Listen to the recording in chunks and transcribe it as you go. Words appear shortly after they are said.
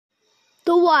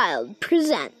The Wild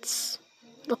presents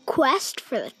The Quest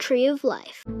for the Tree of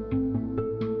Life.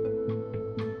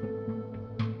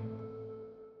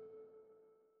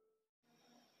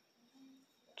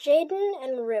 Jaden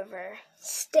and River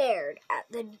stared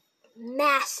at the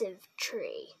massive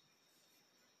tree.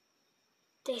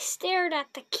 They stared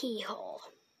at the keyhole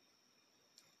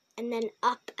and then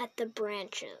up at the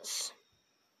branches.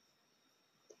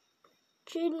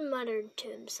 Jaden muttered to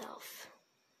himself,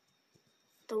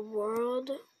 "The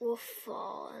world will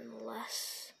fall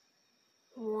unless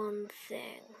one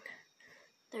thing.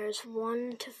 There's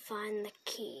one to find the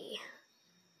key.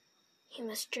 He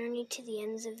must journey to the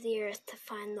ends of the earth to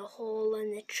find the hole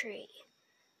in the tree.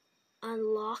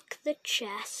 Unlock the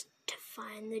chest to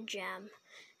find the gem,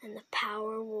 and the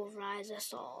power will rise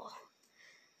us all.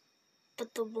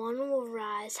 But the one will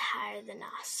rise higher than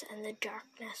us, and the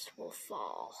darkness will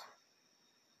fall."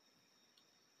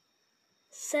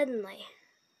 Suddenly,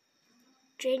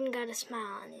 Jaden got a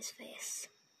smile on his face.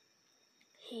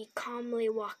 He calmly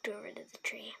walked over to the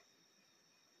tree,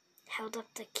 held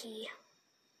up the key,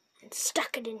 and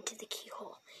stuck it into the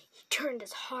keyhole. He turned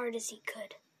as hard as he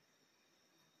could.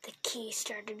 The key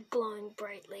started glowing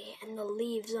brightly, and the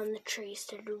leaves on the tree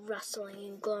started rustling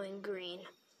and glowing green.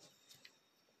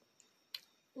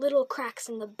 Little cracks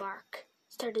in the bark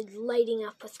started lighting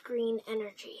up with green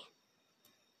energy.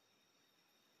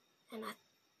 And at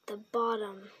the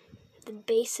bottom, the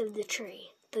base of the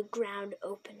tree, the ground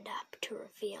opened up to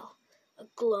reveal a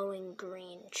glowing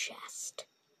green chest.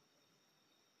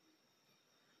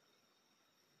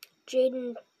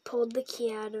 Jaden pulled the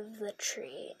key out of the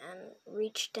tree and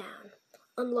reached down,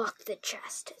 unlocked the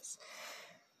chest.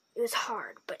 It was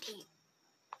hard, but he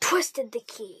twisted the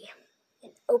key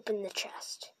and opened the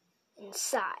chest.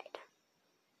 Inside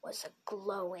was a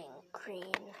glowing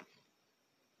green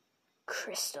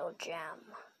crystal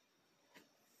gem.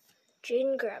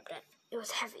 Jaden grabbed it. It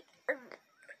was heavy.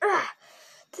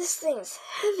 "This thing's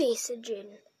heavy," said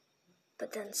Jaden.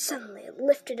 But then suddenly it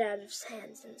lifted out of his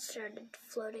hands and started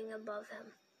floating above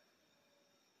him.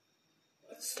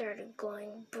 It started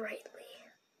glowing brightly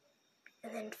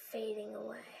and then fading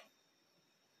away.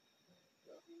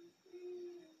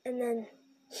 And then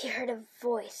he heard a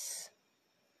voice.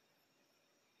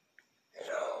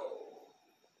 "Hello,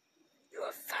 you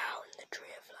have found the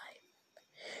Tree of Life.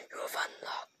 You have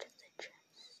unlocked the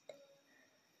chest.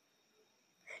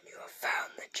 And you have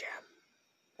found the gem.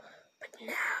 But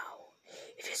now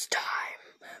it is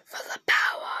time for the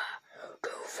power to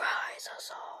rise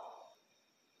us all.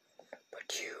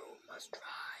 But you must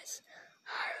rise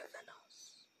higher than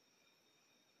us,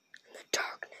 and the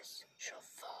darkness shall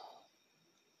fall."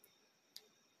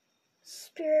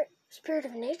 Spirit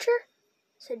of nature?"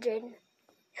 said Jaden.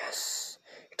 "Yes,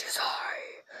 it is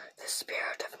I, the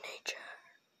spirit of nature."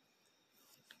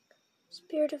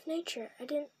 "Spirit of nature, I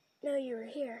didn't know you were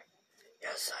here."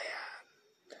 "Yes, I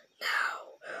am.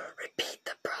 Now, repeat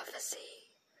the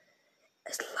prophecy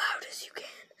as loud as you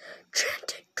can.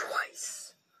 Chant it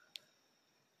twice,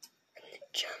 and the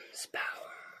gem's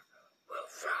power will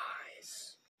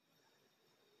rise."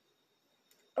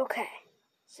 "Okay,"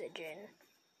 said Jaden.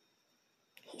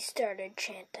 He started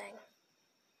chanting.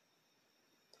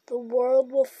 "The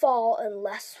world will fall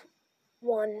unless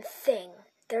one thing.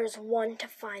 There's one to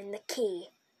find the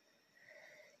key.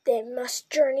 They must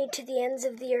journey to the ends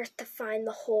of the earth to find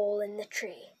the hole in the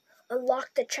tree.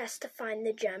 Unlock the chest to find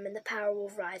the gem, and the power will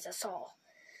rise us all.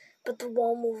 But the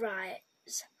one will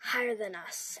rise higher than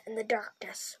us, and the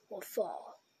darkness will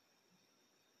fall.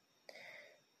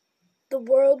 The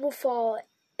world will fall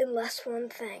unless one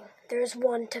thing. There is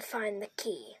one to find the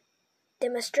key. They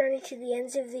must journey to the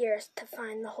ends of the earth to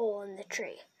find the hole in the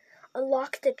tree.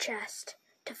 Unlock the chest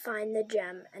to find the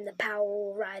gem, and the power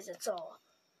will rise us all.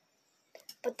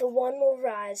 But the one will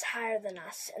rise higher than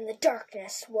us, and the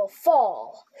darkness will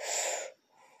fall."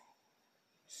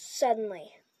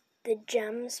 Suddenly, the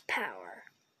gem's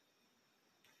power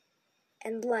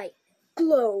and light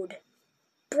glowed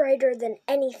brighter than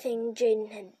anything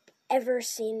Jaden had ever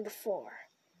seen before.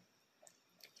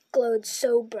 It glowed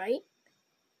so bright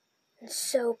and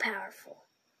so powerful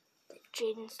that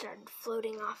Jaden started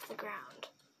floating off the ground.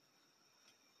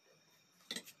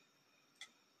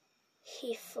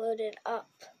 He floated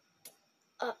up,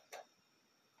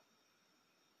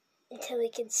 until he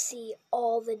could see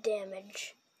all the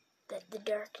damage that the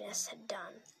darkness had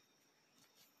done.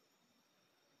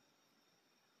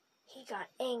 He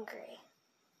got angry,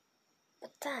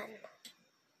 but then,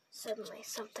 suddenly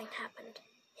something happened.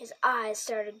 His eyes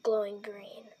started glowing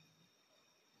green,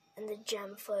 and the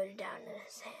gem floated down in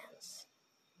his hands.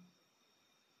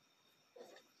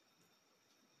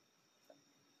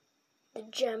 The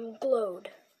gem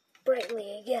glowed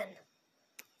brightly again,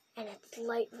 and its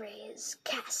light rays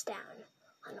cast down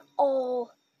on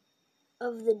all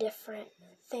of the different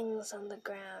things on the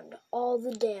ground, all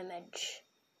the damage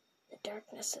the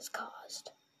darkness has caused.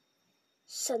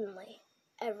 Suddenly,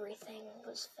 everything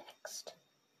was fixed.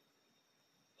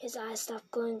 His eyes stopped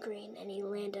glowing green, and he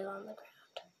landed on the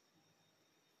ground.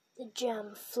 The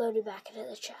gem floated back into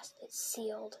the chest. It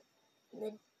sealed, and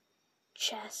the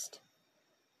chest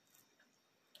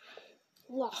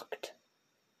locked.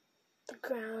 The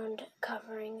ground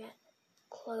covering it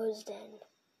closed in,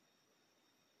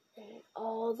 and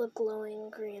all the glowing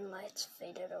green lights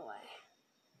faded away.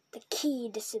 The key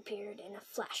disappeared in a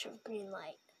flash of green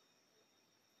light,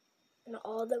 and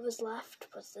all that was left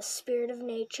was the spirit of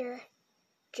nature,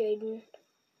 Jaden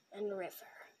and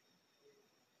River.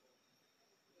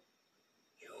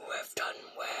 You have done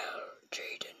well,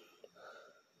 Jaden.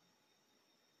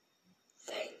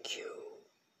 Thank you.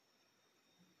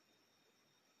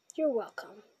 You're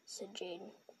welcome, said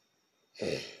Jaden.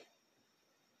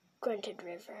 Grunted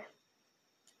River.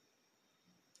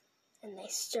 And they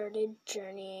started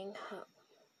journeying home.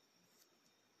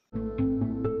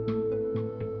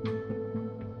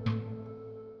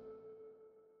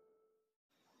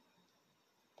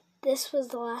 This was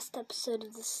the last episode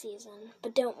of the season,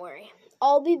 but don't worry,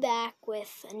 I'll be back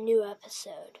with a new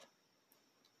episode.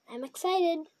 I'm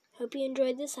excited. Hope you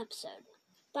enjoyed this episode.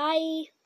 Bye!